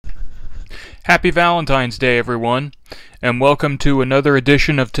Happy Valentine's Day, everyone, and welcome to another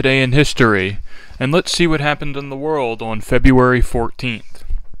edition of Today in History. And let's see what happened in the world on February 14th.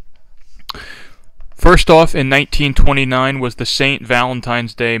 First off, in 1929 was the St.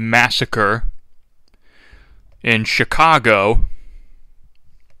 Valentine's Day Massacre in Chicago.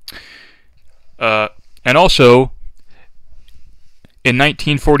 And also, in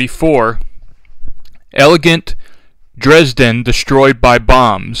 1944, elegant Dresden destroyed by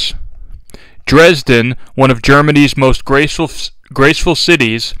bombs. Dresden, one of Germany's most graceful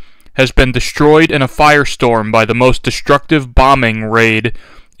cities, has been destroyed in a firestorm by the most destructive bombing raid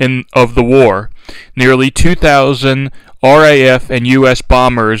of the war. Nearly 2,000 RAF and U.S.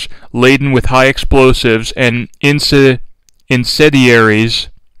 bombers laden with high explosives and incendiaries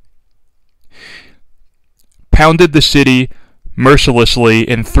pounded the city mercilessly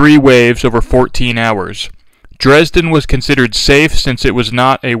in 3 waves over 14 hours. Dresden was considered safe since it was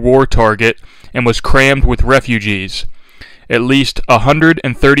not a war target and was crammed with refugees. At least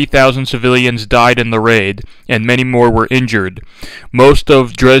 130,000 civilians died in the raid, and many more were injured. Most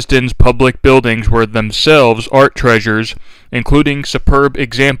of Dresden's public buildings were themselves art treasures, including superb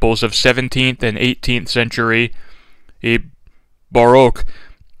examples of 17th and 18th century Baroque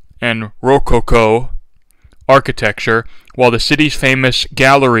and Rococo architecture, while the city's famous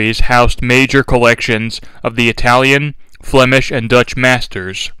galleries housed major collections of the Italian, Flemish, and Dutch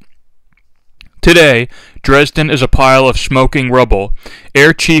masters. Today, Dresden is a pile of smoking rubble.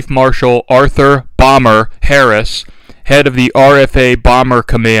 Air Chief Marshal Arthur "Bomber" Harris, head of the RFA Bomber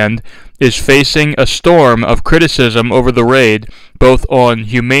Command, is facing a storm of criticism over the raid, both on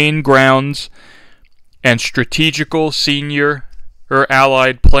humane grounds and strategical. Senior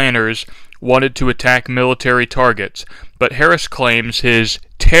Allied planners wanted to attack military targets, but Harris claims his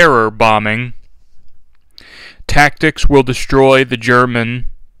terror bombing tactics will destroy the German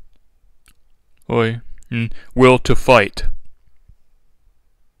will to fight.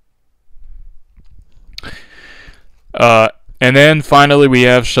 And then finally we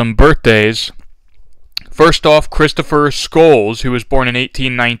have some birthdays. First off, Christopher Scholes, who was born in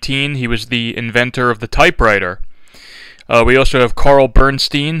 1819. He was the inventor of the typewriter. We also have Carl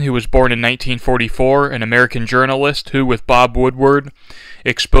Bernstein, who was born in 1944, an American journalist who, with Bob Woodward,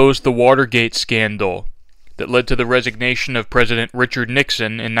 exposed the Watergate scandal that led to the resignation of President Richard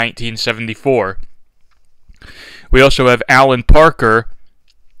Nixon in 1974. We also have Alan Parker,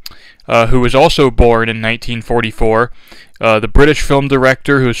 who was also born in 1944, the British film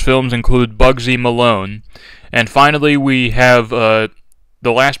director whose films include Bugsy Malone. And finally, we have the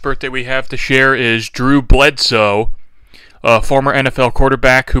last birthday we have to share is Drew Bledsoe, a former NFL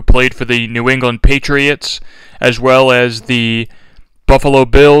quarterback who played for the New England Patriots, as well as the Buffalo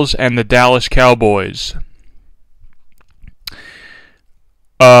Bills and the Dallas Cowboys.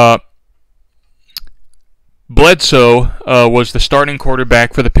 Bledsoe was the starting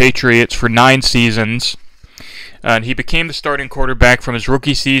quarterback for the Patriots for 9 seasons, and he became the starting quarterback from his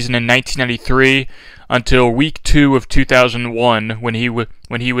rookie season in 1993 until Week 2 of 2001, when he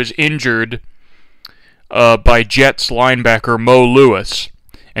was injured by Jets linebacker Mo Lewis,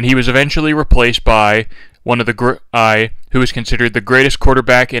 and he was eventually replaced by one of who is considered the greatest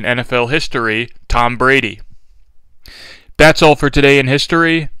quarterback in NFL history, Tom Brady. That's all for Today in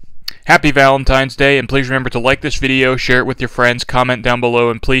History. Happy Valentine's Day, and please remember to like this video, share it with your friends, comment down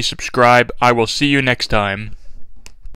below, and please subscribe. I will see you next time.